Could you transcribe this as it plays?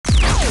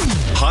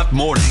Hot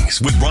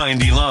Mornings with Brian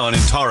DeLon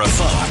and Tara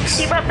Fox.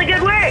 Keep up the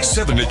good work.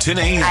 7 to 10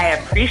 a.m. I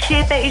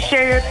appreciate that you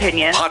share your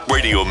opinion. Hot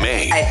Radio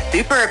Maine. I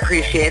super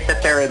appreciate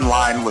that they're in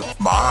line with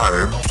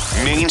mine.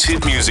 Maine's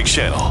hit music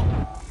channel.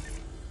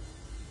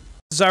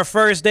 This is our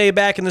first day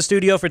back in the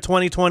studio for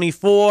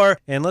 2024,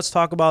 and let's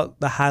talk about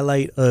the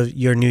highlight of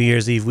your New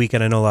Year's Eve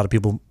weekend. I know a lot of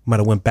people might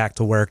have went back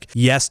to work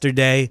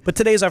yesterday, but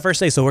today's our first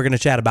day, so we're going to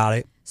chat about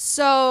it.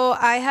 So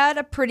I had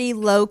a pretty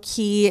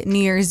low-key New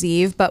Year's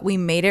Eve, but we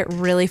made it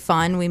really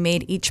fun. We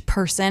made each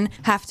person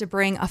have to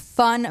bring a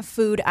fun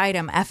food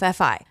item,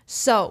 FFI.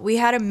 So we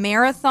had a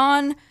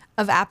marathon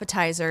of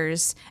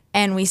appetizers,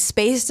 and we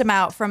spaced them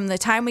out from the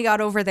time we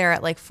got over there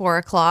at like 4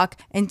 o'clock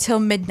until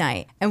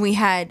midnight. And we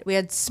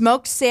had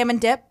smoked salmon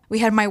dip. We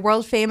had my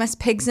world famous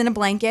pigs in a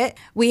blanket.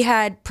 We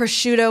had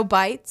prosciutto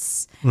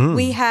bites.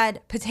 We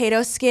had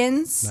potato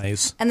skins.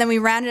 Nice. And then we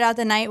rounded out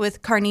the night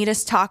with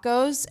carnitas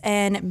tacos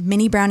and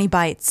mini brownie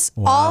bites.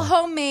 Wow. All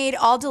homemade,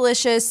 all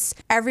delicious.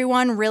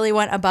 Everyone really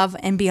went above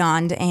and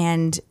beyond,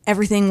 and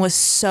everything was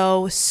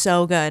so,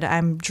 so good.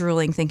 I'm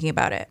drooling thinking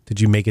about it. Did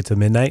you make it to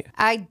midnight?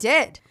 I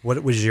did.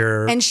 What was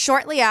your... And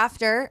shortly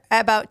after,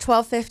 at about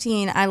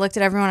 12:15, I looked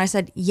at everyone. I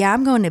said, yeah,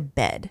 I'm going to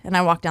bed. And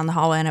I walked down the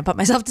hallway and I put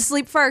myself to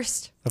sleep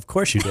first. Of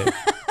course you did.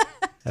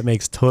 That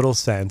makes total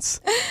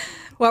sense.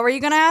 What were you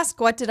going to ask?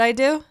 What did I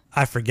do?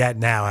 I forget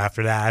now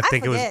after that. I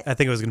think forget.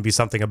 it was going to be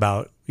something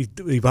about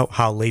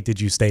how late did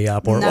you stay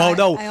up, or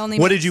No, I only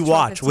what made did you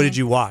watch? 12:15. What did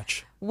you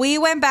watch? We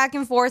went back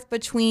and forth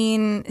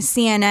between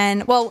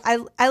CNN. Well,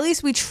 at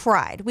least we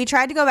tried. We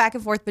tried to go back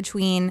and forth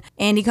between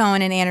Andy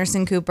Cohen and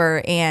Anderson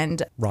Cooper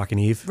and Rock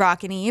and Eve.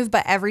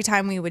 But every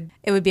time it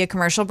would be a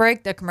commercial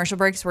break. The commercial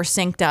breaks were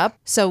synced up,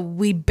 so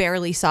we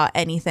barely saw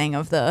anything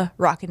of the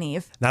Rock and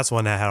Eve. That's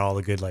one that had all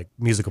the good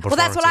musical Well,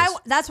 performances.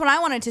 that's what I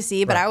wanted to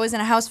see, but Right. I was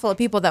in a house full of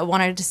people that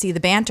wanted to see the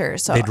banter.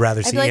 So They'd rather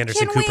I'd see be like,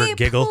 Anderson "Can Cooper we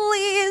giggle?"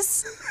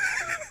 Please.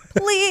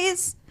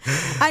 Please.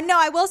 I know.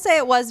 I will say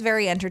it was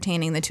very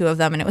entertaining, the two of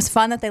them, and it was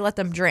fun that they let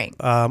them drink.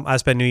 I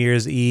spent New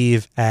Year's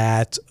Eve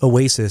at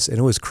Oasis, and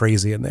it was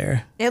crazy in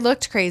there. It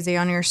looked crazy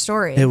on your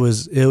story. It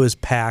was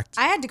packed.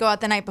 I had to go out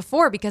the night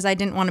before because I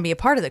didn't want to be a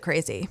part of the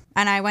crazy.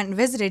 And I went and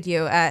visited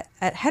you at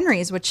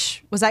Henry's,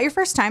 which, was that your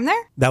first time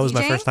there? That was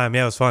my DJing? first time.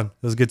 Yeah, it was fun.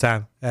 It was a good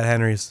time at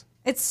Henry's.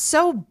 It's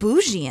so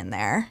bougie in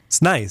there.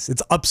 It's nice.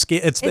 It's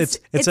upscale. It's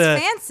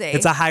fancy.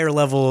 It's a higher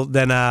level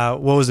than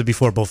what was it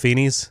before?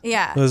 Buffini's?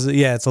 Yeah.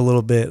 It's a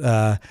little bit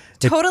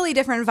Totally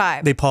different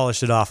vibe. they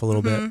polished it off a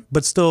little bit.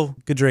 But still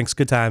good drinks,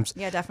 good times.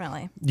 Yeah,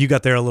 definitely. You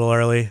got there a little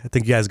early. I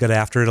think you guys got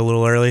after it a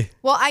little early.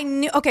 Well, I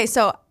knew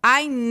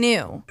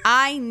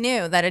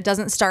that it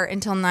doesn't start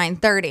until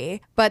 9:30,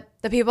 but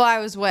the people I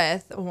was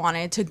with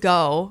wanted to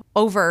go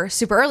over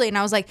super early, and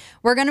I was like,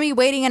 we're going to be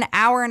waiting an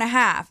hour and a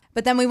half.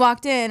 But then we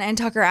walked in, and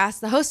Tucker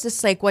asked the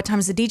hostess, like, what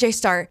time's the DJ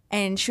start?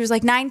 And she was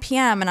like, 9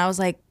 p.m. And I was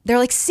like, they're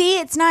like, see,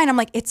 it's 9. I'm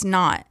like, it's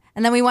not.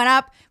 And then we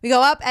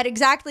go up at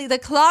exactly, the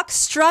clock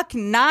struck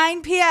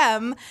 9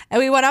 p.m. And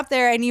we went up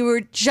there, and you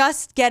were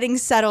just getting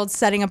settled,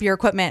 setting up your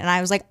equipment. And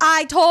I was like,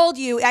 I told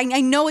you,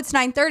 I know it's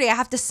 9:30. I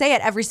have to say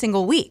it every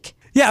single week.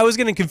 Yeah, I was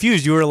getting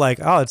confused. You were like,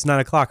 oh, it's 9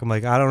 o'clock. I'm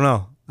like, I don't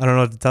know. I don't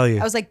know what to tell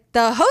you. I was like,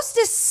 the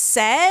hostess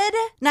said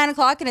 9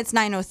 o'clock and it's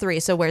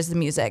 9:03. So where's the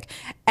music?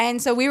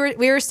 And so we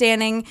were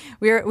standing.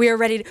 We were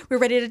ready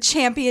to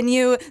champion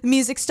you. The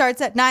music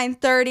starts at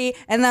 9:30,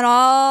 and then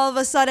all of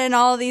a sudden,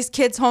 all of these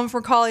kids home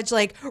from college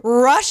like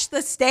rush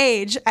the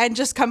stage and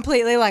just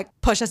completely like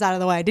push us out of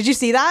the way. Did you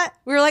see that?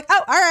 We were like,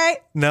 oh, all right.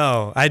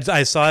 No,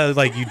 I saw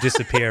like you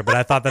disappear, but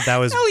I thought that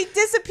was. No, we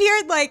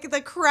disappeared like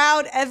the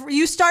crowd.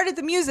 You started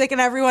the music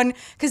and everyone,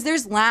 because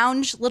there's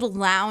little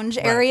lounge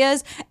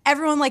areas.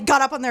 Everyone like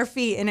got up on their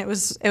feet, and it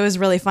was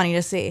really funny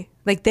to see.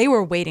 Like they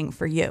were waiting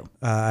for you.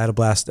 I had a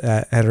blast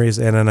at Henry's,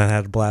 and then I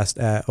had a blast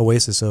at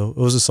Oasis. So it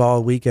was a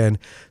solid weekend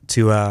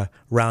to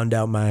round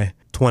out my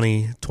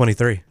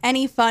 2023.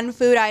 Any fun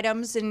food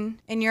items in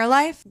your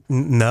life?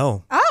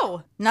 No.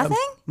 Oh, nothing?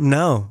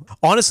 No.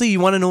 Honestly, you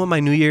want to know what my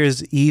New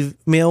Year's Eve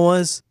meal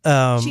was?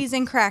 Cheese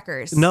and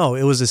crackers. No,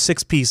 it was a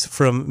 6-piece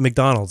from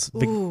McDonald's.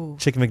 Big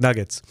chicken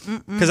McNuggets.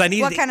 Because I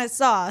needed What kind of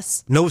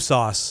sauce? no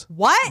sauce.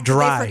 What?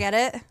 Dry. Did they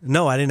forget it?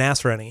 No, I didn't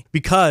ask for any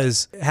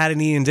because I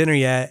hadn't eaten dinner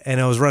yet, and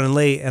I was running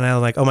late, and I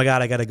was like, oh my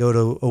God, I got to go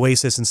to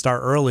Oasis and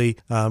start early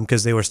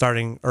because they were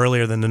starting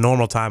earlier than the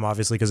normal time,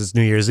 obviously, because it's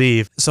New Year's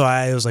Eve. So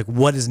I was like,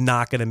 what is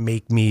not going to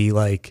make me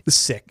like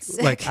sick?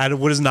 Like,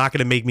 what is not going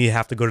to make me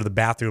have to go to the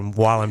bathroom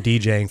while I'm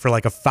DJing for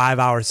like a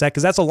 5-hour set?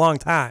 Because that's a long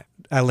time.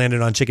 I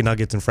landed on chicken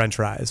nuggets and French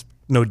fries.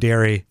 No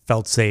dairy,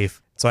 felt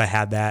safe. So I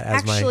had that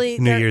as my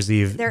New Year's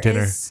Eve dinner.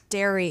 There is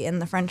dairy in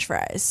the French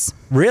fries.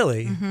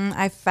 Really?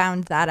 I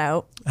found that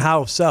out.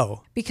 How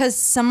so? Because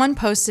someone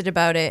posted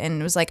about it and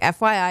it was like,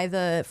 FYI,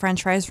 the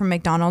French fries from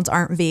McDonald's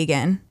aren't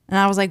vegan. And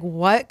I was like,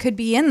 what could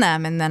be in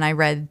them? And then I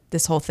read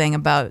this whole thing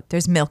about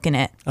there's milk in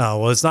it. Oh,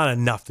 well, it's not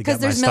enough to get my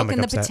Because there's stomach milk in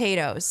the upset.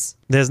 potatoes.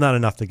 There's not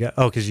enough to get.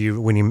 Oh, because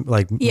when you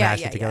like mash Yeah,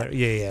 it together.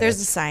 Yeah. There's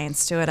a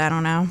science to it. I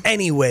don't know.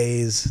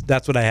 Anyways,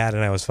 that's what I had,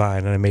 and I was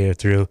fine, and I made it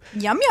through.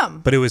 Yum,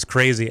 yum. But it was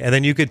crazy. And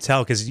then you could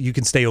tell because you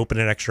can stay open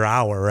an extra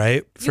hour,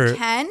 right? You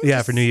can?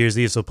 Yeah, for New Year's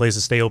Eve. So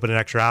places stay open an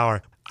extra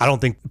hour. I don't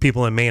think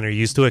people in Maine are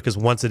used to it because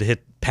once it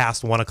hit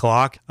past 1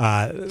 o'clock,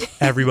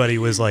 everybody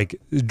was like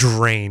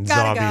drained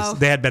Gotta zombies. go.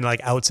 They had been like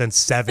out since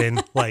 7.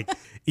 Like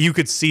you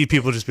could see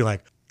people just be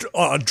like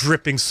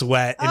dripping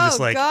sweat and just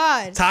like,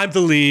 God. time to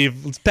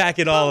leave. Let's pack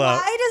it all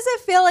up. Why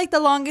does it feel like the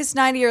longest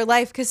night of your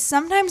life? Because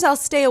sometimes I'll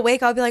stay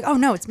awake. I'll be like, oh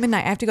no, it's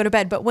midnight. I have to go to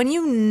bed. But when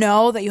you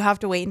know that you have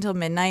to wait until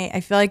midnight,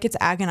 I feel like it's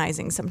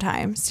agonizing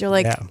sometimes. You're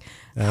like,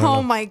 Yeah.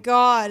 oh my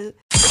God.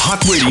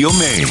 Hot Radio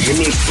Maine. Let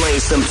me explain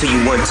something to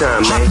you one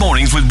time, Hot man.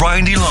 mornings with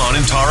Brian DeLon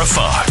and Tara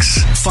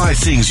Fox. 5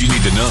 things you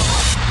need to know.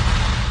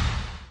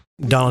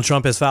 Donald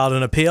Trump has filed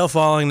an appeal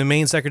following the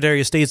Maine Secretary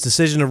of State's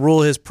decision to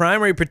rule his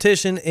primary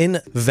petition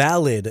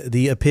invalid.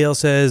 The appeal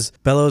says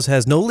Bellows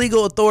has no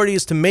legal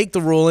authorities to make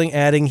the ruling,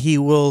 adding he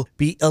will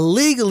be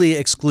illegally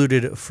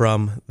excluded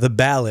from the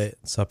ballot.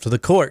 It's up to the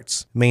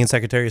courts. Maine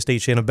Secretary of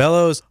State Shannon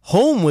Bellows'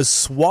 home was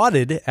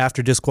swatted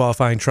after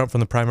disqualifying Trump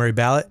from the primary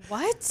ballot.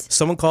 What?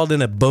 Someone called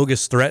in a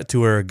bogus threat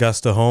to her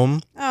Augusta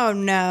home, Oh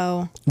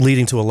no.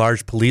 leading to a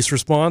large police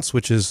response,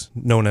 which is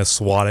known as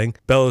swatting.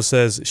 Bellows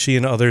says she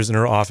and others in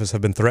her office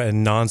have been threatened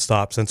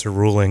nonstop since her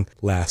ruling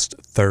last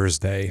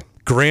Thursday.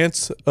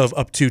 Grants of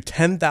up to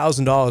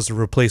 $10,000 to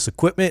replace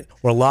equipment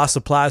or lost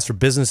supplies for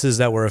businesses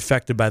that were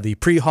affected by the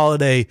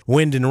pre-holiday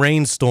wind and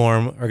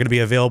rainstorm are going to be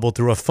available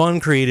through a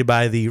fund created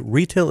by the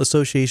Retail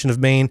Association of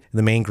Maine and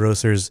the Maine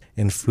Grocers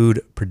and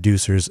Food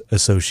Producers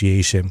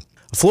Association.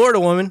 A Florida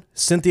woman,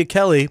 Cynthia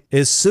Kelly,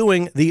 is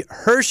suing the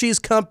Hershey's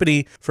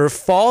company for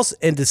false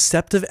and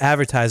deceptive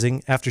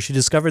advertising after she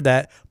discovered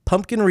that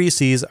pumpkin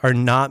Reese's are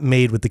not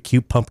made with the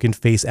cute pumpkin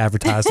face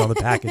advertised on the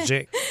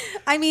packaging.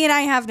 I mean,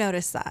 I have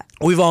noticed that.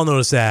 We've all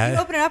noticed You that.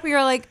 open it up and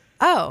you're like,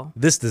 oh,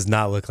 This does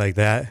not look like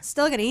that.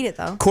 still gonna eat it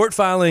though. Court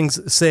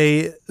filings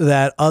say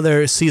that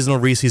other seasonal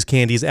Reese's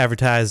candies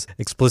advertise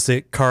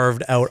explicit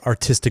carved out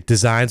artistic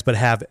designs but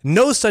have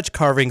no such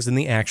carvings in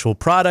the actual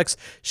products.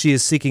 She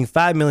is seeking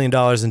 $5 million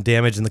in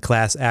damage in the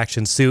class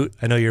action suit.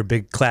 I know you're a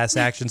big class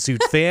action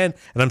suit fan,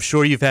 and I'm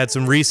sure you've had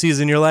some Reese's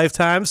in your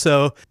lifetime,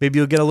 so maybe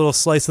you'll get a little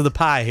slice of the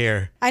pie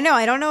here. I know.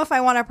 I don't know if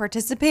I want to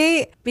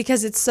participate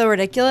because it's so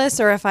ridiculous,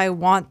 or if I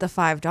want the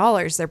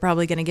 $5 they're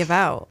probably gonna give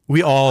out.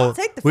 We all I'll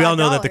take the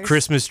know that the $5.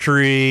 Christmas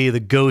tree,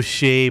 the ghost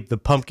shape, the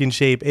pumpkin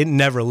shape, it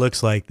never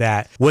looks like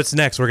that. What's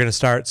next? We're going to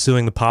start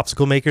suing the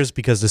popsicle makers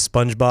because the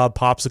SpongeBob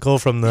popsicle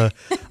from the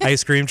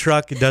ice cream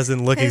truck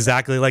doesn't look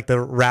exactly like the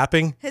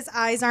wrapping. His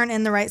eyes aren't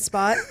in the right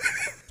spot.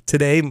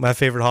 Today, my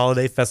favorite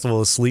holiday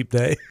festival is Sleep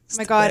Day. Oh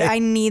my God, I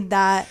need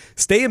that.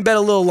 Stay in bed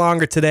a little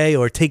longer today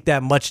or take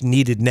that much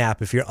needed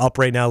nap. If you're up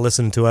right now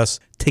listening to us,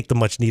 take the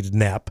much needed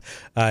nap.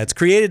 It's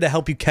created to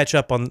help you catch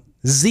up on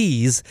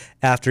Z's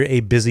after a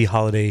busy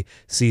holiday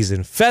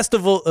season.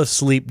 Festival of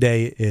Sleep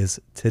Day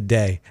is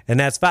today. And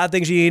that's 5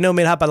 things you need to know,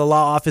 made hot by the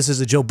law offices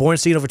of Joe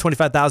Bornstein. Over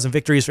 25,000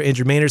 victories for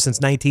injured Mainers since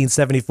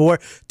 1974.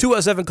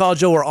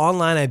 207-CALL-JOE or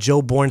online at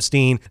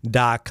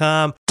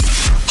joebornstein.com.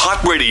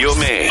 Hot Radio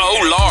Maine. Oh,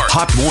 Lord.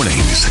 Hot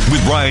mornings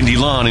with Brian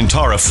DeLon and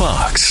Tara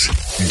Fox.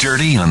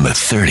 Dirty on the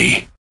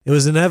 30. It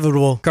was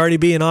inevitable. Cardi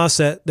B and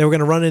Offset, they were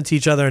going to run into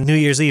each other on New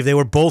Year's Eve. They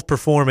were both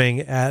performing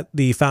at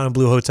the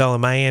Fontainebleau Hotel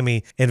in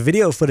Miami, and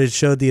video footage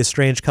showed the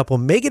estranged couple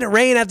making it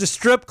rain at the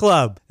strip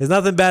club. There's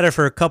nothing better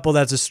for a couple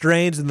that's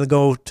estranged than to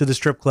go to the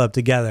strip club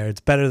together.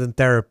 It's better than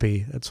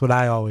therapy. That's what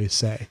I always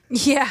say.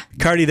 Yeah.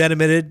 Cardi then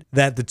admitted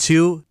that the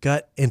two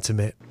got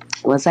intimate.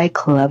 Was I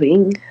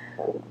clubbing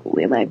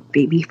with my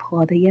baby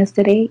father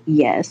yesterday?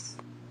 Yes.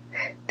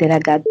 Did I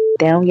got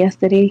down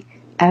yesterday?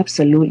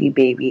 Absolutely,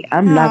 baby.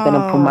 I'm not going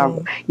to put my...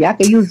 Y'all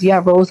can use your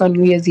rose on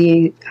New Year's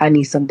Eve. I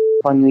need some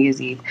on New Year's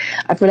Eve.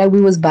 I feel like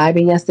we was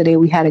vibing yesterday.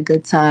 We had a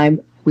good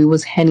time. We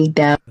was henny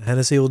down.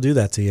 Hennessy will do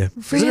that to you.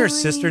 Isn't her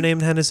sister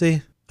named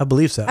Hennessy? I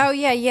believe so. Oh,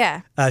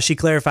 yeah. She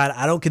clarified,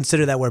 I don't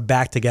consider that we're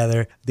back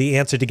together. The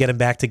answer to getting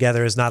back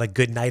together is not a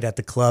good night at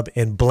the club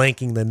and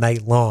blanking the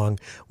night long.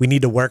 We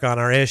need to work on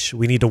our ish.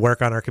 We need to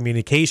work on our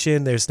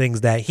communication. There's things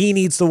that he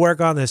needs to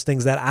work on. There's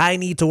things that I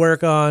need to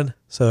work on.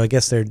 So I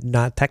guess they're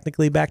not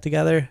technically back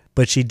together,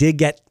 but she did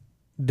get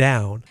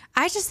down.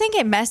 I just think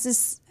it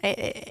messes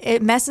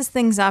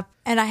things up,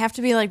 and I have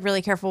to be like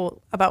really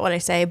careful about what I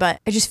say,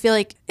 but I just feel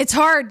like it's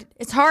hard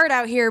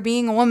out here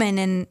being a woman,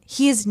 and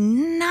he is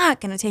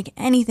not going to take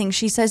anything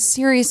she says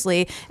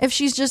seriously if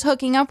she's just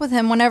hooking up with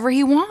him whenever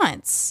he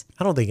wants.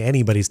 I don't think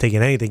anybody's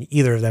taking anything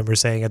either of them are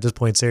saying at this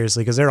point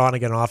seriously, because they're on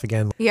again, off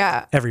again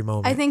every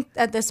moment. I think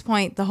at this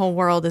point the whole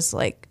world is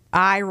like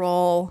eye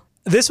roll.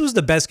 This was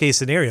the best case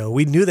scenario.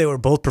 We knew they were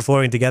both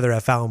performing together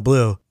at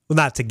Fontainebleau. Well,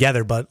 not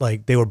together, but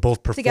like they were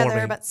both performing.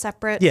 Together but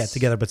separate. Yeah,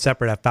 together but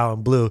separate at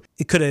Fontainebleau.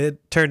 It could have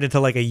turned into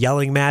like a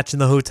yelling match in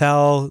the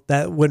hotel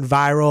that went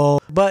viral,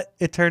 but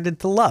it turned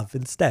into love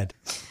instead.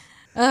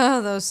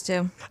 Oh, those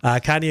two.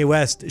 Kanye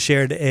West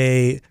shared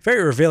a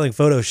very revealing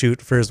photo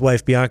shoot for his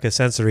wife Bianca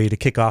Censori to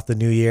kick off the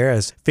new year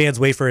as fans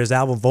wait for his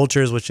album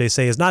Vultures, which they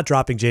say is not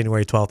dropping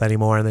January 12th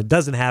anymore, and it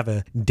doesn't have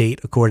a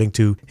date according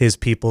to his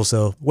people,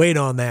 so wait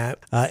on that.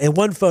 In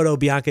one photo,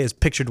 Bianca is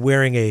pictured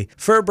wearing a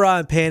fur bra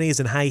and panties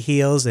and high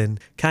heels, and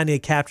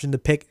Kanye captioned the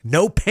pic,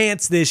 "No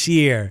pants this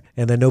year,"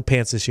 and the no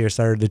pants this year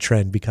started to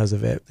trend because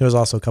of it. There was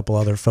also a couple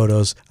other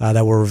photos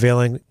that were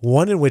revealing,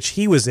 one in which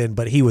he was in,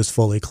 but he was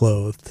fully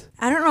clothed.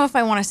 I don't know if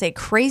I want to say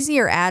crazy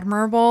or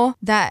admirable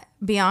that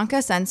Bianca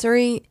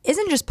Censori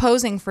isn't just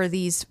posing for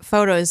these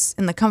photos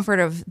in the comfort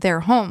of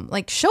their home.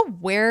 Like, she'll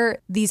wear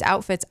these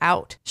outfits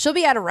out. She'll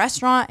be at a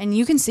restaurant and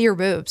you can see her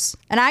boobs.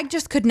 And I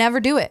just could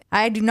never do it.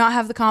 I do not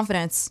have the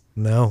confidence.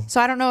 No.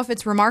 So I don't know if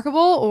it's remarkable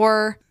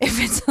or if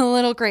it's a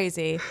little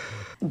crazy.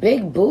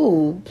 Big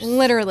boobs.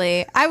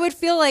 Literally. I would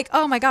feel like,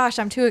 oh my gosh,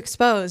 I'm too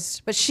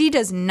exposed. But she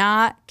does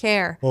not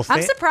care. Well,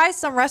 I'm surprised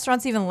some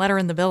restaurants even let her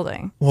in the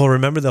building. Well,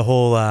 remember the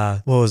whole,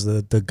 what was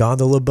the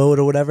gondola boat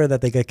or whatever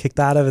that they got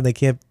kicked out of and they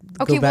can't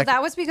Okay, go well, back?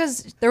 that was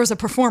because there was a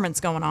performance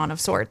going on of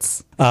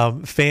sorts.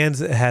 Fans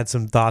had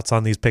some thoughts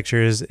on these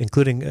pictures,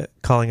 including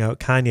calling out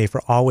Kanye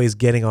for always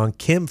getting on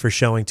Kim for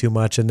showing too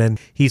much, and then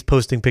he's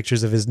posting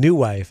pictures of his new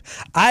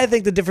wife. I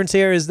think the difference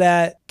here is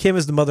that Kim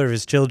is the mother of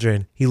his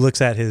children. He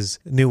looks at his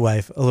new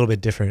wife a little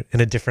bit different,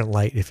 in a different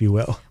light, if you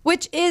will.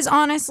 Which is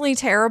honestly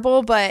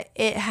terrible, but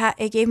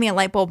it gave me a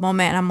light bulb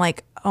moment, and I'm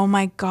like, oh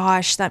my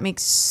gosh, that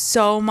makes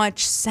so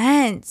much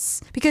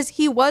sense. Because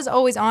he was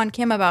always on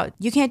Kim about,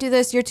 you can't do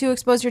this, you're too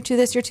exposed, you're too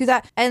this, you're too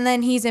that. And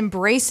then he's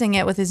embracing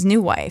it with his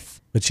new wife.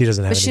 But she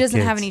doesn't have But she any doesn't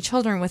kids. have any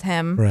children with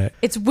him. Right.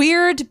 It's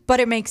weird, but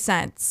it makes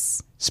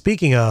sense.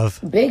 Speaking of,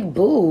 Big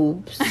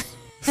boobs.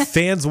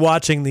 fans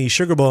watching the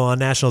Sugar Bowl on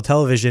national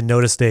television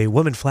noticed a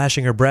woman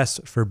flashing her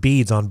breasts for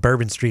beads on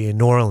Bourbon Street in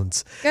New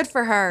Orleans Good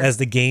for her. as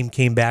the game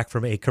came back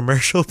from a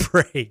commercial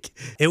break.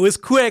 It was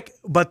quick,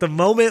 but the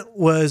moment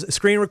was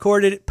screen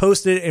recorded,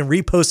 posted, and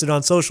reposted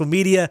on social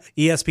media.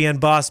 ESPN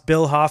boss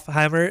Bill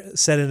Hoffheimer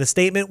said in a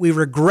statement, "We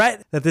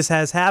regret that this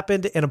has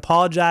happened and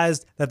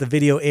apologized that the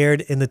video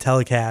aired in the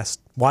telecast."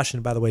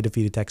 Washington, by the way,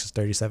 defeated Texas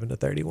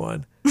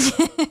 37-31.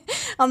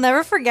 I'll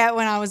never forget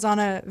when I was on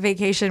a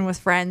vacation with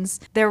friends.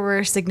 There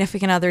were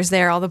significant others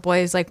there. All the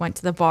boys went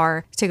to the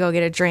bar to go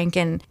get a drink,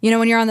 and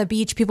when you're on the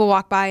beach, people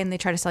walk by and they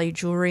try to sell you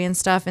jewelry and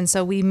stuff. And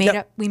so we made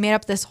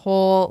up this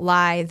whole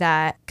lie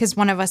that because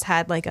one of us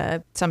had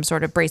some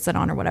sort of bracelet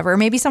on or whatever, or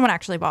maybe someone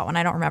actually bought one.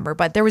 I don't remember,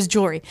 but there was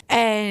jewelry,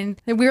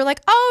 and we were like,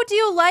 "Oh, do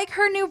you like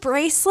her new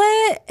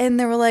bracelet?" And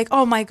they were like,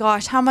 "Oh my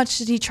gosh, how much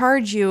did he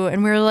charge you?"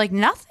 And we were like,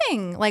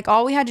 "Nothing.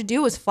 All we had to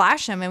do was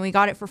flash him, and we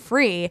got it for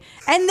free."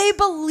 And they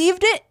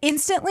believed it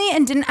instantly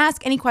and didn't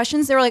ask any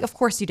questions. They were like, "Of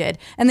course you did."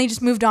 And they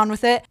just moved on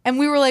with it. And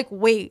we were like,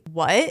 "Wait,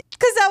 what?"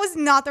 Because that was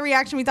not the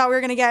reaction we thought we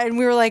were going to get. And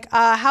we were like,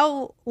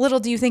 how little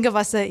do you think of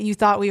us that you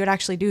thought we would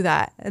actually do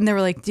that? And they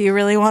were like, "Do you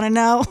really want to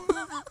know?"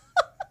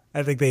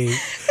 I think they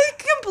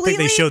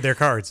showed their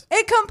cards.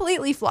 It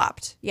completely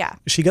flopped. Yeah.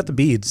 She got the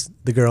beads,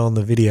 the girl in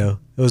the video.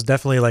 It was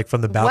definitely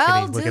from the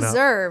balcony Well looking out.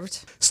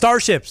 deserved.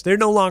 Starships, they're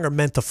no longer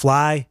meant to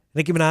fly.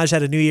 Nicki Minaj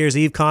had a New Year's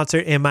Eve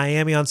concert in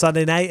Miami on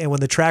Sunday night, and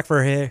when the track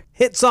for her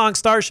hit song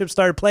Starship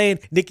started playing,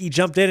 Nicki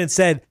jumped in and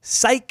said,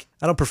 "Psych,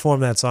 I don't perform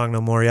that song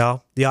no more,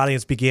 y'all." The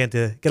audience began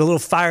to get a little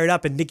fired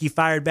up, and Nicki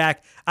fired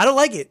back, "I don't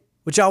like it.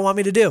 What y'all want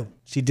me to do?"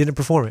 She didn't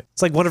perform it.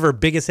 It's like one of her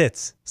biggest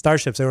hits.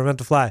 Starships, they were meant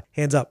to fly.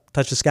 Hands up,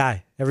 touch the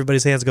sky.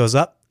 Everybody's hands goes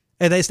up,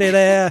 and they stay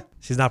there.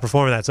 She's not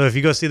performing that. So if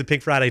you go see the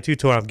Pink Friday 2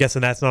 tour, I'm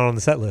guessing that's not on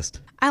the set list.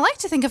 I like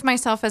to think of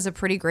myself as a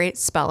pretty great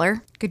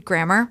speller. Good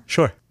grammar.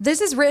 Sure.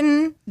 This is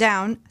written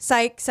down,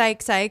 psych,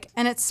 psych, psych,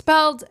 and it's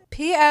spelled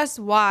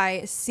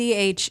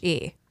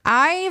Psyche.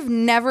 I've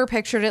never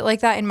pictured it like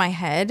that in my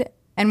head.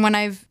 And when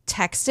I've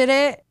texted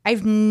it,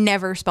 I've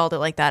never spelled it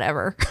like that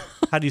ever.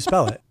 How do you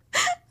spell it?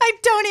 I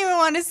don't even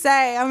want to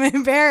say. I'm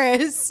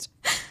embarrassed.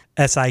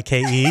 Sike?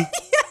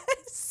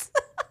 Yes.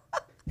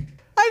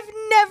 I've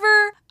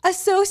never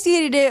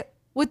associated it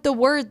with the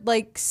word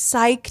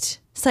psyched,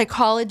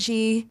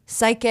 psychology,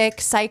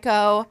 psychic,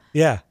 psycho.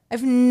 Yeah.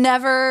 I've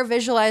never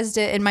visualized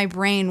it in my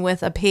brain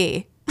with a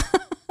P.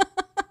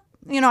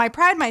 I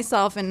pride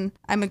myself and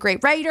I'm a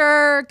great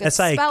writer, good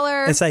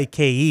speller. Sike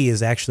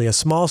is actually a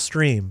small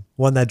stream,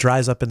 one that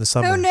dries up in the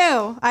summer. Who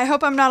knew? I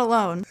hope I'm not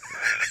alone.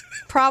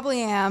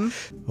 Probably am.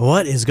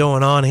 What is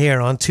going on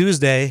here? On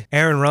Tuesday,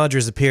 Aaron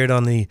Rodgers appeared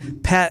on the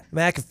Pat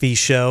McAfee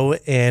show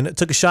and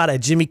took a shot at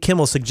Jimmy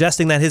Kimmel,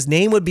 suggesting that his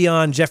name would be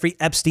on Jeffrey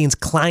Epstein's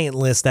client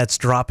list that's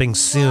dropping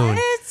soon.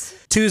 What?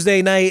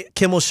 Tuesday night,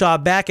 Kimmel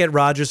shot back at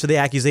Rodgers for the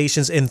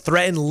accusations and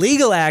threatened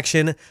legal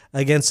action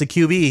against the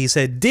QB. He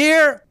said,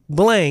 "Dear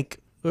blank,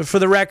 for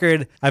the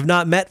record, I've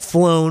not met,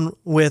 flown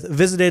with,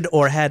 visited,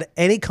 or had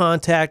any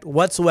contact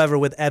whatsoever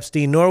with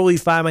Epstein, nor will you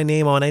find my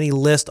name on any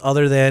list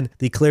other than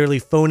the clearly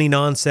phony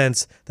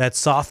nonsense that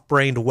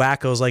soft-brained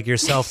wackos like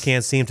yourself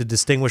can't seem to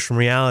distinguish from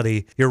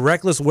reality. Your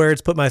reckless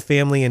words put my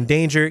family in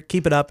danger.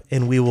 Keep it up,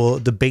 and we will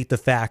debate the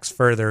facts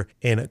further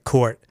in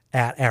court."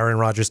 At Aaron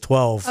Rodgers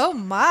 12. Oh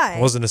my.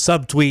 It wasn't a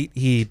subtweet.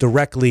 He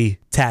directly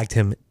tagged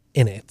him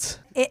in it.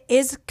 It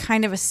is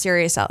kind of a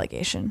serious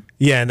allegation.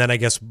 Yeah, and then I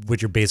guess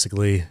what you're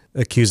basically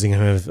accusing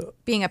him of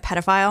Being a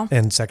pedophile.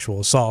 and sexual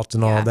assault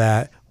and all of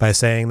that by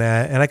saying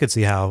that. And I could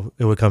see how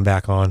it would come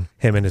back on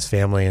him and his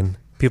family. And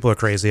people are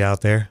crazy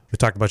out there. We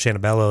talked about Shanna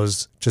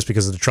Bellows just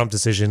because of the Trump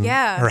decision.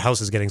 Yeah. Her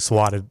house is getting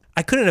swatted.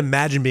 I couldn't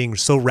imagine being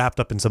so wrapped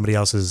up in somebody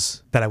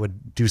else's that I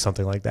would do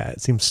something like that.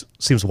 It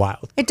seems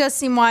wild. It does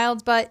seem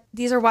wild, but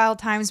these are wild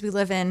times we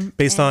live in.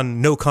 Based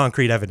on no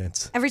concrete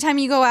evidence. Every time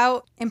you go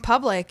out in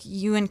public,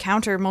 you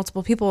encounter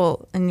multiple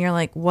people and you're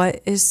like,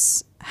 what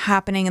is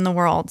happening in the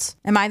world?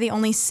 Am I the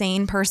only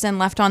sane person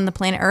left on the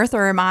planet Earth,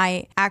 or am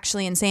I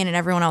actually insane and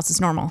everyone else is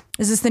normal?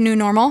 Is this the new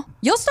normal?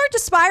 You'll start to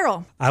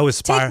spiral.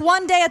 Take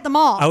one day at the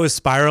mall. I was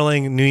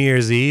spiraling New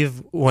Year's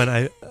Eve when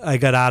I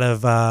got out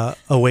of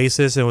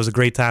Oasis, and it was a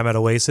great time at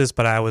Oasis,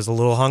 but I was a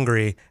little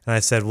hungry, and I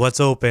said, what's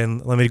open?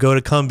 Let me go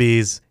to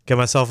Cumbies, get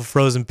myself a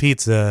frozen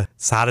pizza.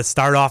 It's how to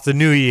start off the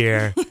new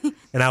year.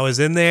 And I was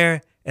in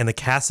there, and the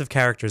cast of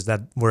characters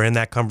that were in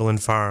that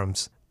Cumberland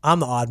Farms, I'm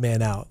the odd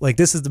man out. Like,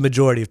 this is the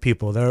majority of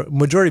people. The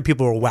majority of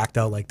people are whacked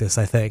out like this,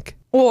 I think.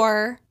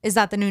 Or is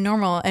that the new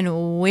normal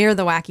and we're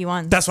the wacky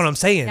ones? That's what I'm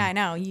saying. Yeah, I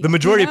know. The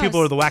majority of people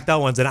are the whacked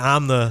out ones, and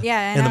I'm the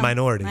the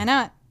minority. I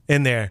know it.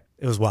 In there,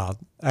 it was wild.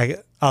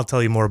 I'll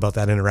tell you more about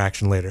that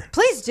interaction later.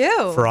 Please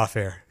do. For off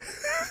air.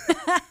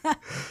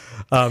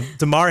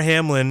 Damar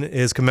Hamlin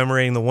is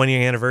commemorating the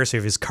 1-year anniversary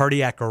of his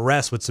cardiac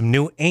arrest with some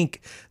new ink.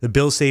 The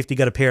Bill safety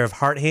got a pair of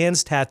heart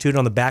hands tattooed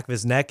on the back of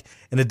his neck.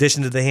 In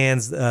addition to the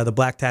hands, the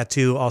black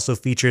tattoo also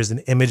features an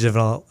image of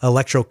an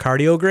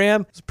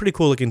electrocardiogram. It's a pretty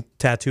cool looking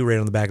tattoo right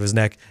on the back of his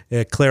neck.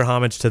 Clear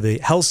homage to the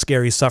health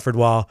scare he suffered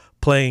while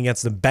playing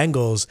against the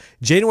Bengals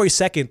January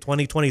 2nd,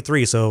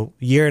 2023. So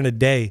year and a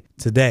day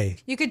today.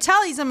 You could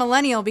tell he's a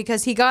millennial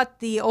because he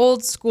got the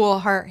old school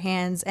heart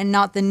hands and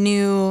not the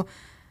new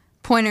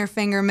pointer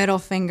finger, middle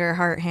finger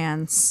heart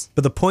hands.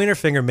 But the pointer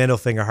finger, middle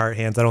finger heart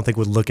hands, I don't think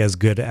would look as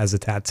good as a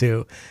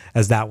tattoo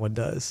as that one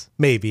does.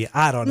 Maybe.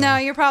 I don't know. No,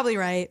 you're probably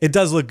right. It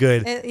does look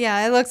good.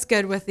 It looks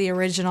good with the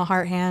original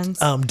heart hands.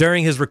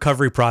 During his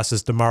recovery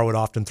process, Damar would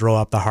often throw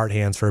up the heart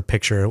hands for a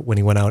picture when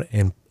he went out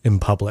in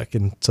public.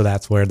 And so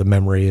that's where the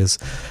memory is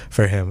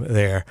for him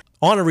there.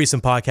 On a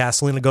recent podcast,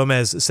 Selena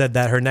Gomez said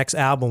that her next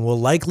album will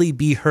likely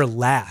be her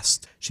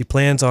last. She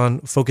plans on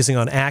focusing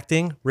on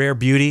acting, rare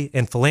beauty,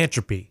 and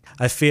philanthropy.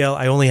 I feel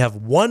I only have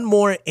one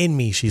more in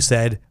me, she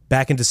said.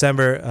 Back in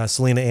December,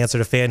 Selena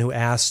answered a fan who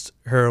asked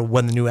her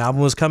when the new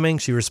album was coming.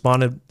 She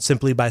responded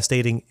simply by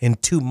stating in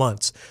 2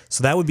 months.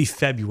 So that would be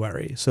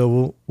February.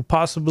 So we're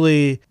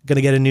possibly going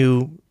to get a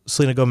new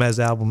Selena Gomez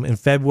album in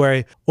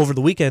February. Over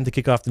the weekend, to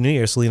kick off the new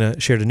year, Selena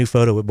shared a new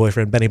photo with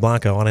boyfriend Benny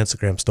Blanco on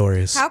Instagram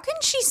stories. How can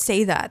she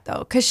say that, though?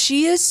 Because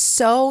she is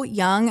so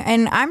young.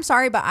 And I'm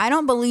sorry, but I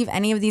don't believe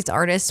any of these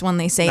artists when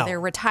they say they're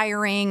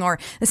retiring or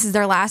this is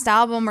their last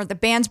album or the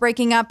band's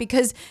breaking up.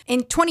 Because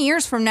in 20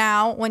 years from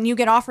now, when you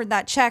get offered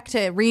that check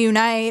to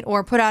reunite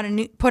or put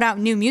out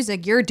new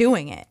music, you're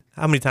doing it.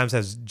 How many times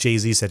has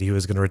Jay-Z said he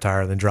was going to retire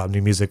and then drop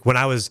new music? When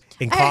I was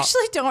in I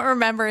actually don't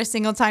remember a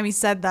single time he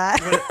said that.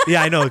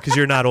 Yeah, I know, because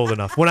you're not old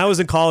enough. When I was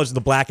in college and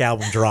the Black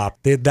Album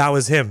dropped, that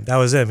was him.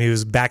 He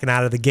was backing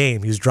out of the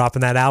game. He was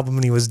dropping that album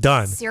and he was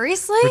done.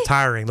 Seriously?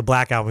 Retiring, the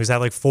Black Album. He's had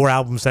like 4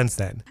 albums since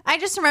then. I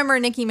just remember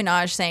Nicki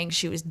Minaj saying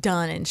she was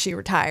done and she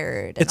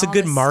retired. It's a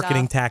good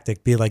marketing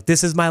tactic. Be like,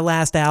 this is my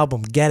last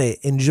album. Get it.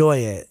 Enjoy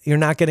it. You're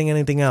not getting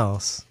anything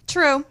else.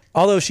 True.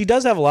 Although she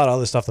does have a lot of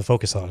other stuff to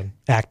focus on.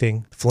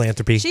 Acting,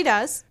 philanthropy. She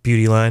does.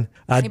 Beauty line.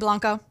 Benny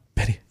Blanco.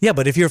 Yeah,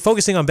 but if you're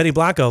focusing on Benny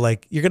Blanco,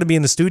 like, you're going to be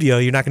in the studio.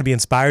 You're not going to be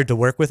inspired to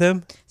work with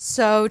him.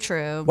 So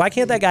true. Why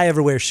can't that guy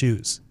ever wear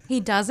shoes? He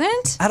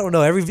doesn't? I don't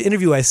know. Every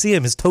interview I see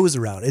him, his toes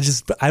are out.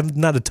 I'm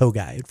not a toe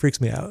guy. It freaks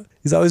me out.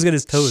 He's always got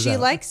his toes out. She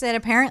likes it,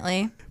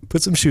 apparently.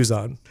 Put some shoes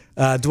on.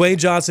 Dwayne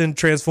Johnson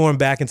transformed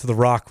back into The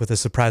Rock with a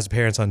surprise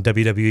appearance on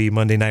WWE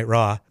Monday Night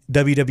Raw.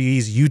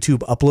 WWE's YouTube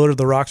upload of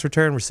The Rock's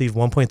return received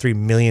 1.3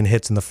 million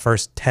hits in the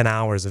first 10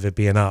 hours of it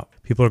being up.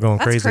 People are going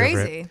crazy over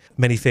it.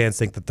 Many fans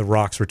think that The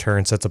Rock's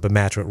return sets up a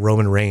match with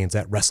Roman Reigns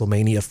at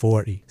WrestleMania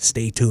 40.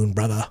 Stay tuned,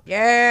 brother.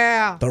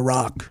 Yeah. The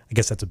Rock. I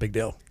guess that's a big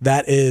deal.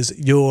 That is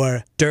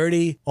your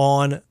Dirty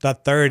on the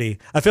 30.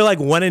 I feel like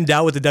when in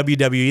doubt with the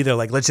WWE, they're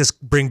like, let's just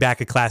bring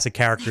back a classic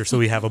character so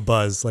we have a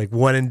buzz. Like,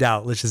 when in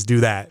doubt, let's just do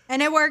that.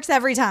 And it works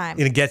every time.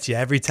 It gets you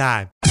every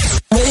time.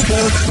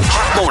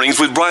 Hot Mornings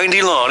with Brian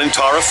DeLon and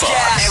Tara Fox.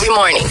 Yeah, every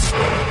morning.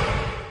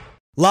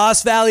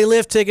 Lost Valley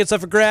lift tickets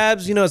up for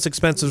grabs. You know it's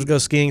expensive to go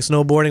skiing,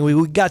 snowboarding.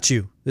 We got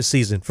you this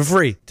season for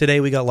free. Today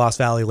we got Lost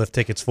Valley lift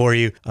tickets for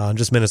you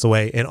just minutes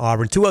away in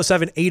Auburn.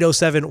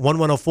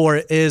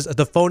 207-807-1104 is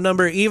the phone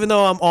number. Even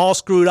though I'm all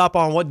screwed up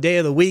on what day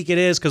of the week it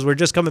is because we're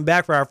just coming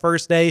back for our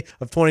first day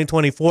of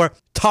 2024,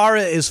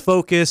 Tara is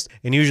focused,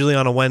 and usually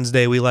on a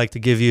Wednesday, we like to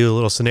give you a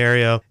little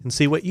scenario and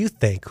see what you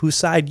think, whose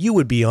side you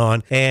would be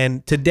on.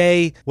 And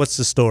today, what's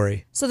the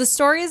story? So the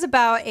story is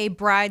about a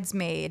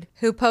bridesmaid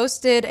who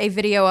posted a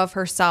video of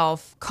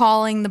herself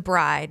calling the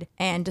bride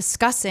and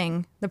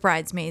discussing the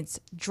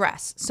bridesmaid's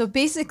dress. So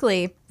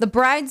basically, the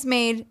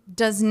bridesmaid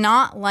does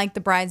not like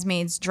the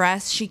bridesmaid's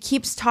dress. She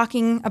keeps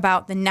talking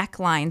about the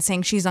neckline,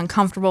 saying she's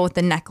uncomfortable with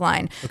the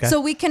neckline. Okay. So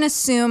we can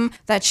assume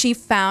that she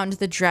found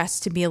the dress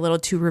to be a little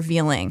too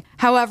revealing.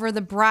 However,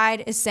 the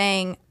bride is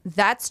saying,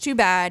 that's too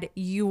bad.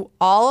 You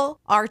all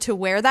are to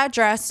wear that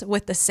dress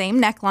with the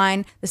same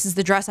neckline. This is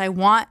the dress I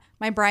want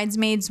my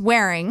bridesmaids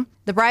wearing.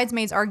 The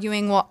bridesmaid's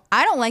arguing, well,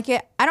 I don't like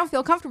it. I don't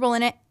feel comfortable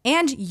in it.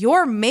 And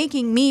you're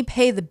making me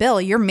pay the bill.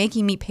 You're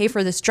making me pay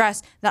for this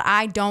dress that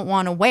I don't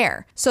want to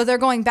wear. So they're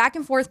going back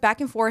and forth,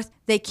 back and forth.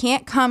 They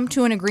can't come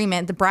to an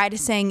agreement. The bride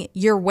is saying,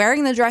 you're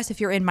wearing the dress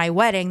if you're in my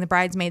wedding. The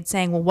bridesmaid's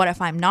saying, well, what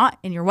if I'm not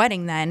in your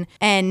wedding then?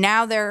 And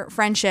now their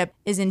friendship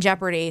is in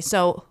jeopardy.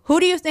 So who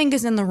do you think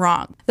is in the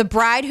wrong? The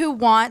bride who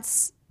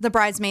wants the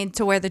bridesmaid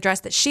to wear the dress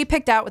that she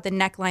picked out with the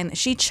neckline that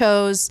she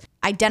chose,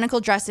 identical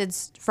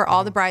dresses for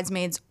all the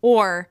bridesmaids,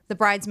 or the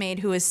bridesmaid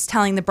who is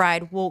telling the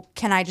bride, well,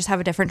 can I just have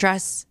a different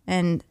dress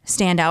and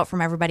stand out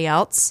from everybody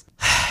else?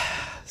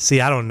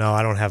 See, I don't know.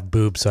 I don't have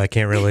boobs, so I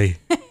can't really.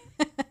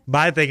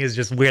 My thing is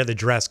just wear the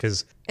dress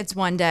because It's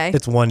one day.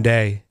 it's one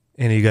day.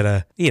 And you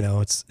gotta,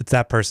 it's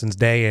that person's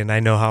day. And I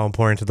know how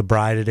important to the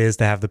bride it is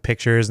to have the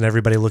pictures and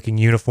everybody looking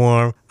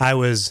uniform. I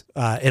was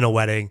in a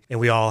wedding and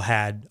we all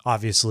had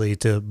obviously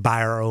to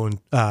buy our own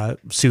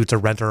suits or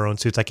rent our own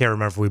suits. I can't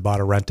remember if we bought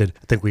or rented.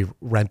 I think we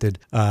rented.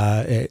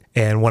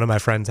 And one of my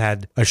friends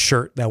had a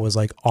shirt that was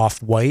like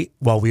off white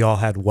while we all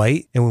had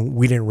white. And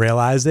we didn't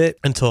realize it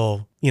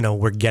until,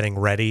 we're getting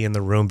ready in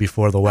the room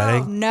before the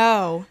wedding. Oh,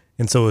 no.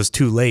 And so it was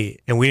too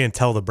late and we didn't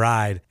tell the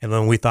bride. And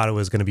then we thought it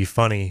was going to be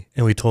funny.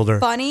 And we told her.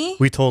 Funny?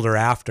 We told her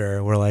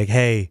after. We're like,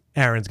 hey,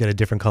 Aaron's got a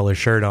different color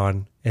shirt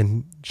on.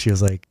 And she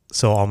was like,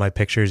 so all my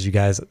pictures, you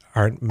guys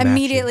aren't matching.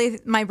 Immediately,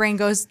 my brain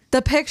goes,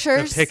 the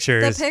pictures. The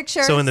pictures. The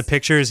pictures. So in the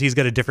pictures, he's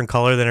got a different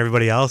color than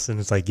everybody else. And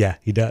it's like, yeah,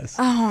 he does.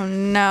 Oh,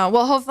 no.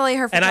 Well, hopefully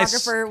her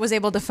photographer was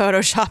able to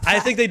Photoshop that. I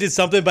think they did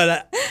something,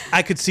 but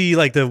I could see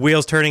like the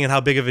wheels turning and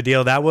how big of a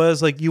deal that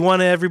was. Like you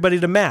wanted everybody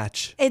to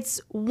match. It's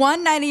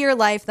one night of your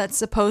life that's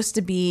supposed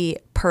to be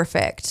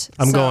perfect.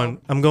 I'm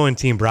going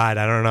team bride.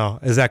 I don't know.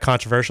 Is that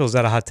controversial? Is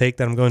that a hot take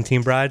that I'm going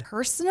team bride?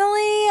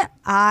 Personally,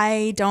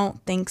 I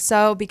don't think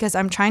so because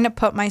I'm trying to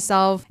put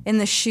myself in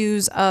the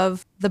shoes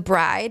of the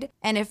bride.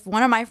 And if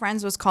one of my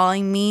friends was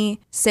calling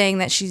me saying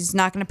that she's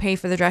not going to pay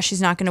for the dress,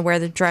 she's not going to wear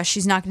the dress,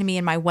 she's not going to be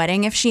in my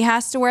wedding if she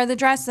has to wear the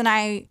dress, then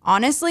I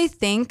honestly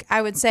think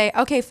I would say,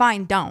 okay,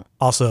 fine, don't.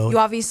 Also, you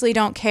obviously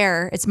don't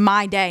care. It's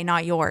my day,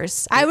 not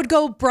yours. I would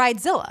go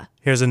bridezilla.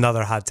 Here's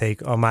another hot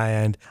take on my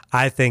end.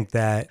 I think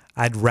that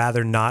I'd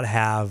rather not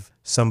have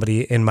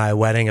somebody in my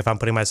wedding. If I'm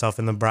putting myself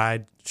in the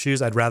bride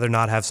shoes, I'd rather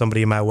not have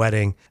somebody in my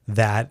wedding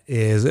that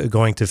is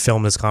going to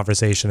film this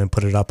conversation and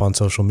put it up on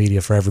social media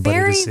for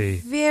everybody to see.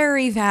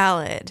 Very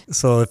valid.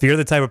 So if you're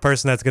the type of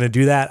person that's going to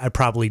do that, I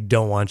probably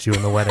don't want you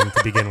in the wedding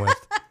to begin with.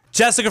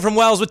 Jessica from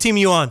Wells, what team are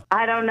you on?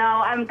 I don't know.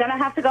 I'm going to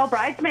have to go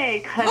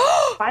bridesmaid because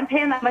if I'm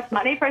paying that much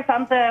money for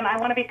something, I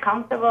want to be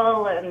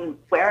comfortable and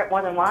wear it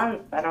more than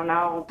once. I don't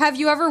know. Have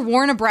you ever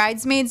worn a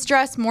bridesmaid's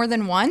dress more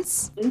than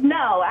once?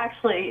 No,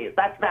 actually,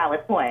 that's a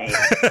valid point.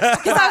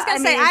 Because I was going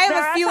to say, I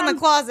have a few in the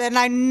closet and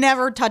I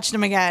never touched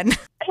them again.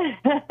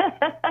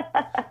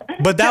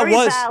 But that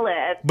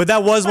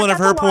was one of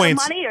her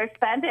points. Money you're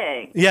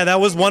spending. Yeah, that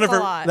was one of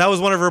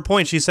her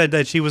points. She said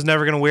that she was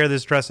never going to wear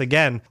this dress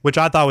again, which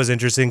I thought was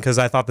interesting because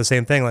I thought the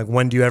same thing. Like,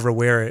 when do you ever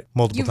wear it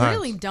multiple times? You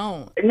really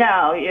don't.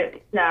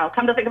 No.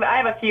 Come to think of it, I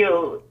have a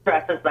few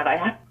dresses that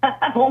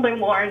I've only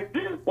worn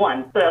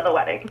once at the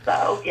wedding.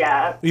 So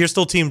yeah. You're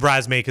still team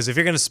bridesmaid because if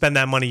you're going to spend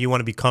that money, you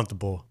want to be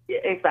comfortable.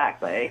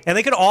 Exactly. And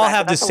they could all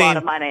have the same. A lot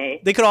of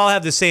money. They could all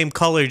have the same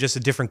color, just a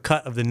different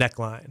cut of the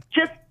neckline.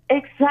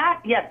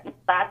 Yes,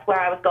 that's where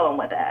I was going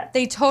with it.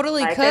 They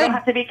totally could. They don't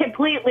have to be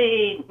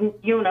completely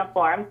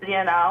uniform,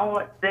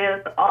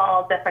 There's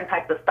all different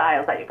types of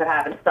styles that you could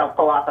have and still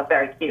pull off a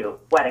very cute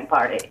wedding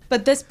party.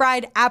 But this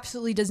bride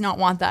absolutely does not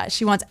want that.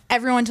 She wants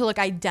everyone to look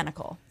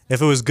identical.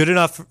 If it was good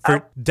enough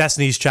for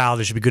Destiny's Child,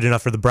 it should be good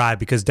enough for the bride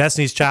because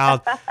Destiny's Child,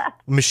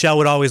 Michelle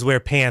would always wear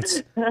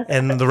pants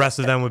and the rest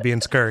of them would be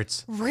in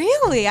skirts.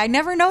 Really? I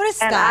never noticed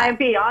that. And I'm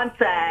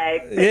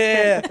Beyonce.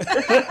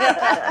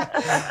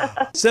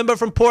 Yeah. Simba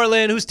from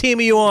Portland, whose team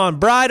are you on?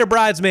 Bride or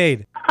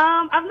bridesmaid?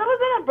 I've never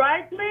been a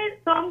bridesmaid,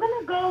 so I'm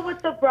going to go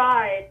with the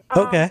bride.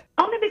 Okay.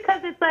 Only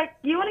because it's like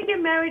you want to get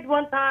married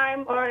one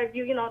time or if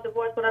you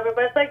divorce, whatever,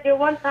 but it's like your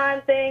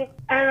one-time thing.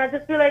 And I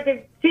just feel like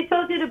if she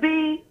chose you to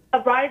be a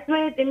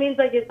bridesmaid, it means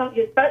like you're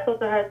special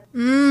to her.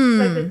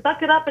 Like just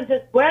suck it up and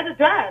just wear the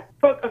dress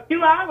for a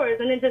few hours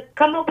and then just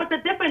come up with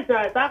a different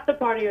dress after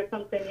party or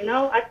something,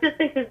 I just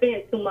think she's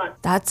being too much.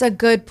 That's a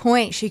good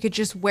point. She could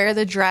just wear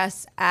the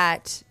dress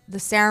at the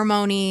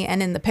ceremony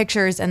and in the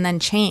pictures and then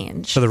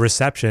change. For the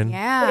reception.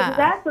 Yeah.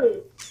 Exactly.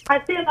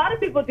 I see a lot of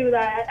people do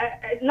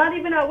that. Not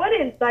even at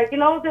weddings, like,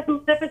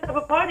 different type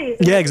of parties.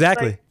 Yeah,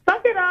 exactly. Like,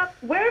 suck it up,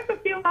 wear it for a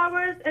few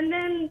hours, and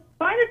then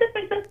find a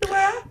different dress to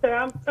wear after.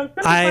 I'm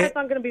surprised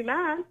I'm going to be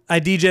mad. I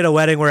DJ'd a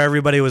wedding where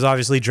everybody was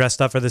obviously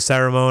dressed up for the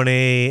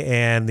ceremony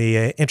and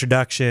the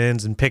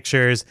introductions and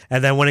pictures.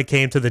 And then when it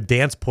came to the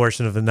dance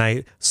portion of the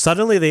night,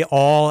 suddenly they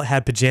all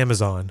had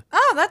pajamas on.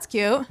 Oh, that's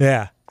cute.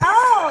 Yeah.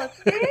 Oh,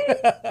 see?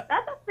 That's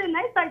actually a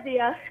nice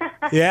idea.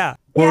 Yeah.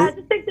 Yeah, I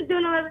just think they're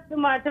doing a little bit too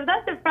much. If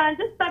that's your friend,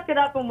 just suck it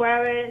up and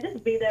wear it and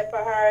just be there for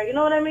her. You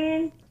know what I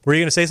mean? Were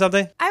you going to say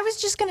something? I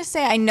was just going to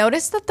say, I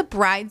noticed that the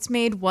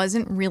bridesmaid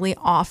wasn't really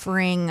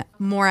offering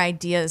more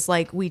ideas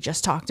like we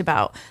just talked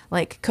about.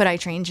 Like, could I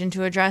change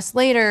into a dress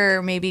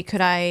later? Maybe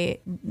could I,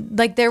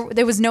 like, there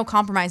was no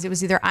compromise. It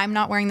was either I'm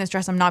not wearing this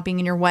dress, I'm not being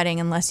in your wedding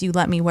unless you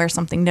let me wear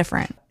something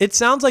different. It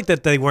sounds like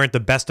that they weren't the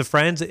best of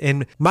friends.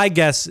 And my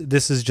guess,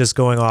 this is just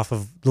going off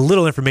of the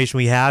little information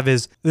we have,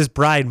 is this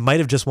bride might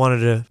have just wanted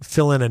to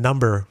fill in a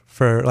number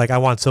for, like, I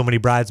want so many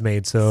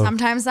bridesmaids. So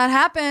sometimes that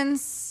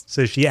happens.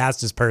 So she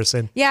asked this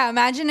person. Yeah,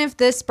 imagine if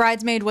this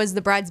bridesmaid was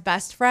the bride's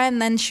best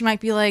friend, then she might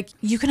be like,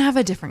 you can have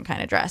a different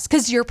kind of dress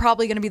because you're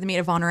probably going to be the maid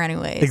of honor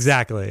anyways.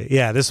 Exactly.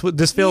 Yeah, this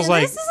feels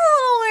like... This is a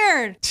little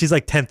weird. She's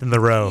like 10th in the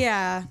row.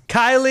 Yeah.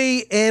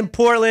 Kylie in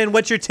Portland,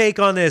 what's your take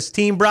on this?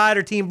 Team bride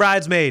or team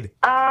bridesmaid?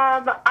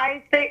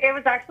 I think it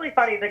was actually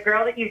funny. The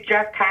girl that you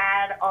just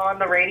had on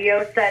the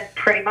radio said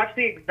pretty much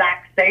the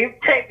exact same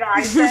thing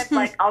I said,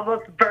 like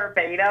almost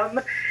verbatim.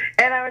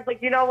 And I was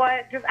like, you know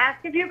what? Just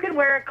ask if you can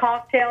wear a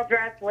cocktail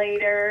dress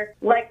later.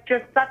 Like,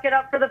 just suck it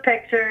up for the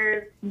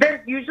pictures.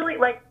 There's usually,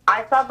 like,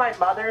 I saw my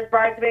mother's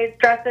bridesmaids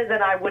dresses,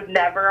 and I would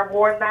never have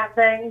worn that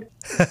thing.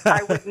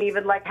 I wouldn't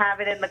even, like, have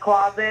it in the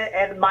closet.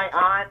 And my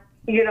aunt,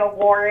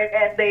 wore it,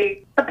 and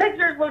the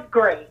pictures look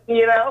great,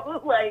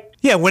 like...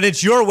 Yeah, when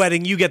it's your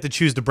wedding, you get to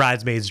choose the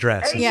bridesmaid's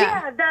dress.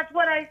 Yeah, that's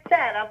what I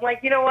said. I'm like,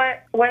 you know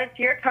what? When it's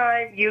your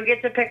time, you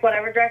get to pick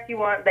whatever dress you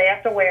want. They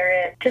have to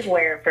wear it. Just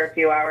wear it for a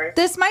few hours.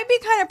 This might be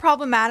kind of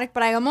problematic,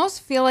 but I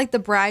almost feel like the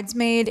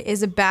bridesmaid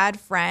is a bad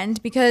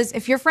friend because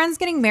if your friend's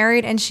getting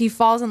married and she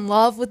falls in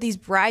love with these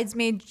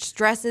bridesmaid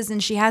dresses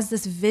and she has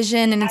this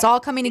vision and it's all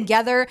coming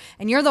together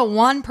and you're the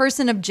one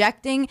person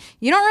objecting,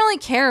 you don't really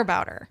care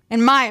about her,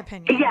 in my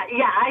opinion.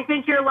 Yeah, I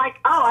think you're like,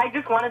 oh, I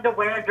just wanted to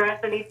wear a dress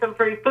and eat some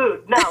free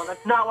food. No,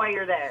 that's not why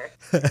you're there.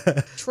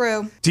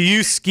 True. Do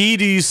you ski?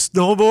 Do you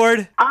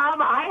snowboard?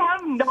 I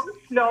have no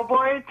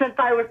snowboard since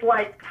I was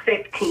like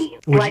 15.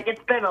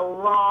 It's been a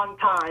long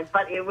time,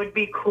 but it would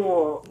be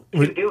cool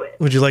to do it.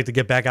 Would you like to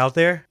get back out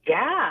there?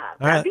 Yeah,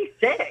 that'd be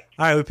sick.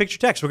 All right, we picked your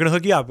text. We're going to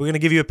hook you up. We're going to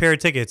give you a pair of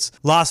tickets.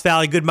 Lost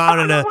Valley, good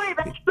mountain. No way,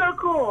 that's so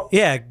cool.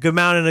 Yeah, good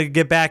mountain to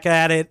get back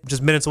at it.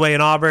 Just minutes away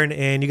in Auburn,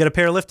 and you got a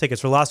pair of lift tickets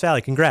for Lost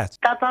Valley. Congrats.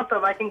 That's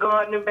awesome. I can go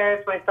out and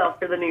embarrass myself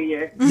for the new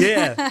year.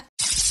 Yeah.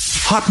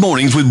 Hot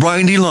Mornings with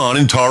Brian DeLon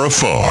and Tara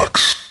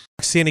Fox.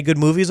 See any good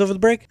movies over the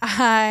break?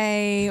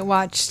 I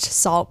watched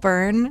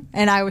Saltburn,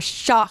 and I was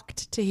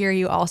shocked to hear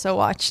you also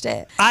watched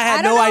it. I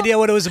had no idea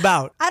what it was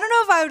about. I don't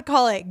know if I would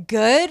call it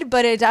good,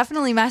 but it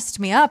definitely messed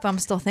me up. I'm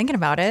still thinking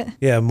about it.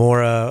 Yeah,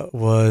 Maura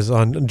was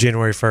on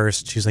January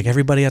 1st. She's like,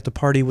 everybody at the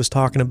party was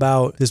talking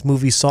about this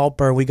movie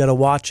Saltburn. We got to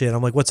watch it.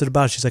 I'm like, what's it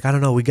about? She's like, I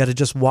don't know. We got to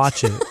just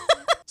watch it.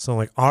 So I'm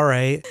like, all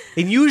right.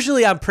 And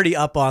usually I'm pretty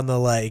up on the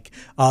like,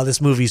 oh, this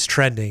movie's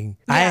trending.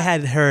 Yeah. I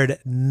had heard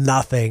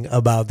nothing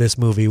about this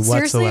movie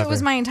whatsoever. Seriously, it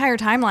was my entire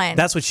timeline.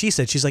 That's what she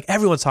said. She's like,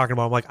 everyone's talking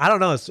about it. I'm like, I don't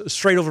know. It's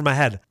straight over my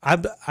head.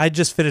 I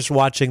just finished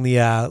watching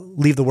the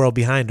Leave the World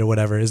Behind or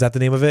whatever. Is that the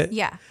name of it?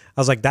 Yeah.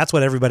 I was like, that's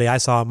what everybody I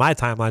saw on my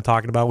timeline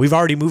talking about. We've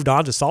already moved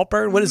on to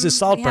Saltburn. What is this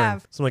Saltburn?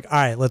 So I'm like, all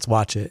right, let's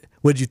watch it.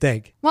 What'd you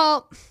think?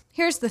 Well,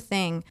 here's the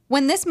thing.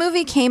 When this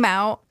movie came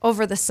out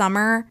over the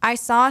summer, I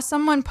saw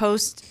someone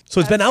post... So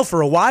it's been out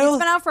for a while? It's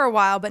been out for a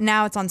while, but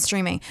now it's on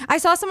streaming. I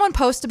saw someone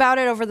post about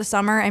it over the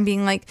summer and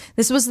being like,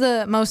 this was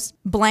the most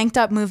blanked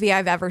up movie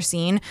I've ever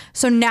seen.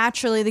 So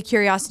naturally, the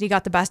curiosity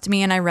got the best of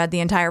me and I read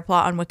the entire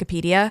plot on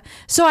Wikipedia.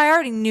 So I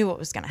already knew what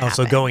was going to happen.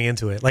 Oh, so going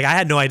into it. Like, I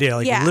had no idea.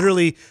 Like,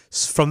 literally,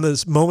 from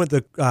this moment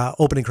the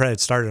opening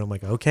credits started, I'm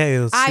like, okay,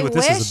 let's see what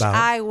this is about.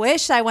 I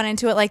wish I went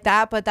into it like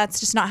that, but that's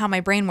just not how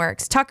my brain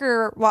works.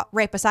 Tucker,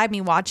 right beside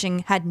me watching,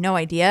 had no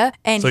idea.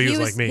 And so he was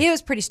like me. He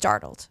was pretty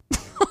startled.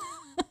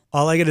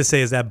 All I got to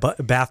say is that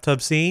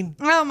bathtub scene.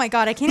 Oh my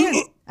God, I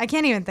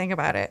can't even think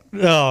about it.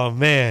 Oh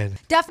man.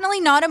 Definitely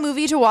not a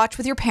movie to watch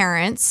with your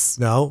parents.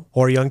 No,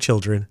 or young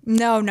children.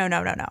 No.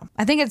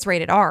 I think it's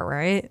rated R,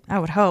 right? I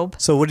would hope.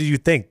 So what did you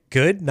think?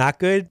 Good? Not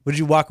good? What did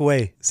you walk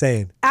away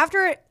saying?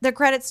 After the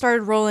credits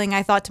started rolling,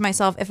 I thought to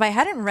myself, if I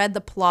hadn't read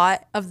the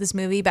plot of this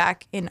movie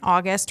back in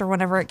August or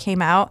whenever it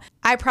came out,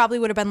 I probably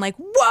would have been like,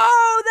 what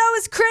whoa, that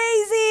was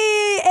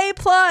crazy, A+.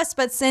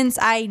 But since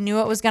I knew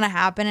it was going to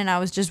happen and I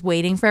was just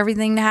waiting for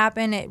everything to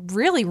happen, it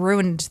really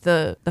ruined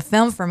the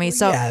film for me.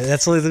 So yeah,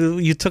 that's like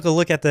you took a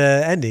look at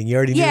the ending. You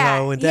already knew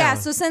how it went down. Yeah,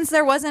 so since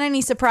there wasn't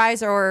any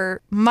surprise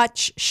or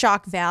much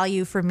shock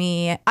value for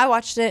me, I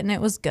watched it and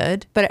it was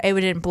good, but it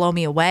didn't blow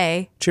me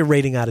away. What's your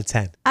rating out of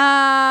 10?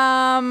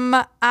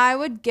 I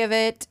would give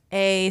it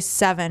a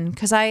 7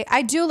 because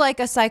I do like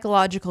a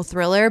psychological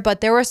thriller,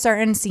 but there were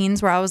certain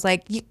scenes where I was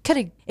like, it could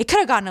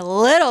have gotten a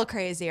little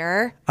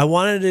crazier. I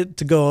wanted it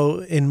to go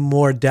in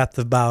more depth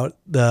about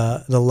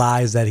the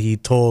lies that he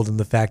told and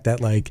the fact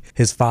that like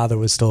his father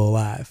was still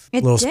alive.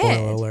 It Little did.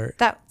 spoiler alert.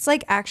 That's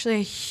like actually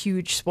a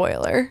huge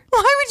spoiler.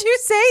 Why would you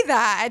say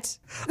that?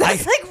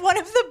 That's like one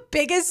of the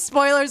biggest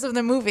spoilers of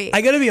the movie.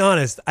 I gotta be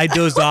honest. I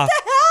dozed off.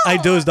 I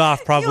dozed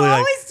off probably. You like,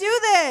 always do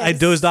this. I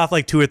dozed off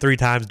like 2 or 3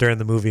 times during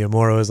the movie, and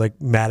Maura was like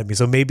mad at me.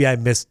 So maybe I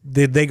missed.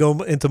 Did they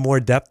go into more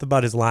depth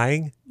about his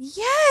lying?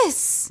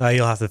 Yes.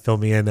 You'll have to fill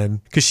me in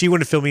then, because she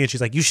wouldn't fill me in.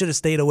 She's like, you should have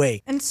stayed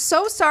away. And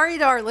so sorry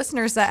to our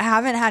listeners that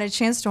haven't had a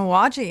chance to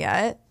watch it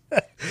yet.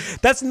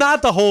 That's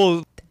not the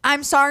whole.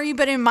 I'm sorry,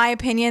 but in my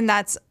opinion,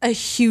 that's a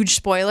huge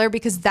spoiler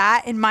because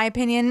that, in my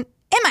opinion,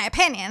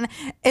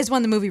 is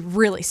when the movie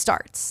really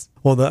starts.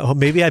 Well,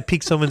 maybe I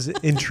piqued someone's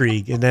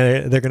intrigue, and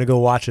they're going to go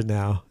watch it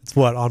now. It's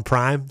what, on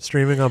Prime?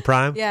 Streaming on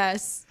Prime?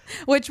 Yes.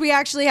 Which we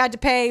actually had to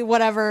pay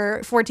whatever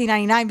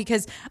 $14.99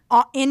 because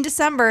in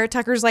December,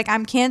 Tucker's like,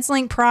 I'm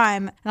canceling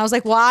Prime. And I was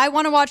like, well, I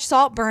want to watch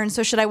Saltburn.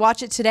 So should I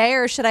watch it today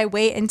or should I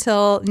wait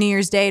until New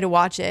Year's Day to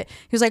watch it?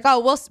 He was like, oh,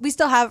 well, we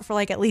still have it for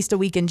like at least a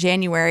week in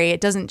January. It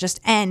doesn't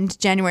just end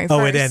January 1st.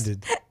 Oh, it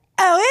ended.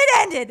 Oh,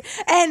 it ended.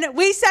 And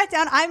we sat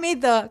down. I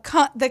made the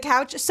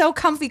couch so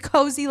comfy,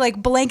 cozy, like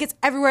blankets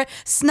everywhere,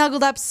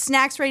 snuggled up,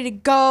 snacks ready to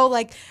go.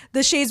 Like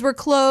the shades were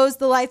closed,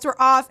 the lights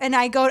were off. And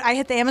I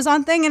hit the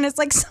Amazon thing and it's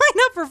like, sign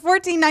up for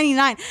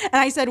 $14.99. And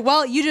I said,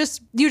 well, you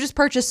just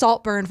purchased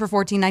Saltburn for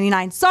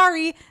 $14.99.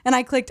 Sorry. And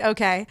I clicked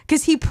okay.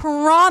 Because he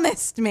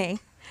promised me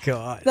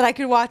that I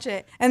could watch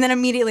it. And then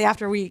immediately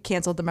after we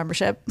canceled the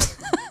membership.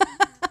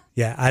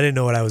 Yeah, I didn't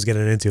know what I was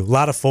getting into. A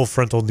lot of full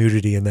frontal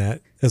nudity in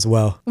that as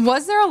well.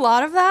 Was there a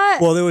lot of that?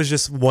 Well, there was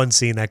just one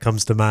scene that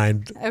comes to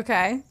mind.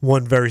 Okay.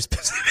 One very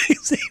specific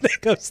scene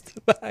that comes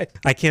to mind.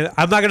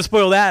 I'm not going to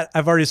spoil that.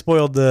 I've already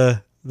spoiled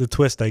the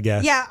twist, I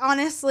guess. Yeah,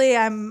 honestly,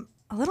 I'm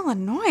a little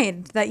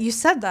annoyed that you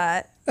said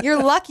that.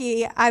 You're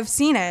lucky I've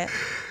seen it.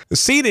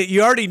 Seen it?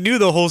 You already knew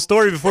the whole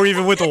story before you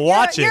even went to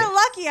watch it. You're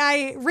lucky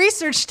I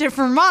researched it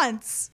for months.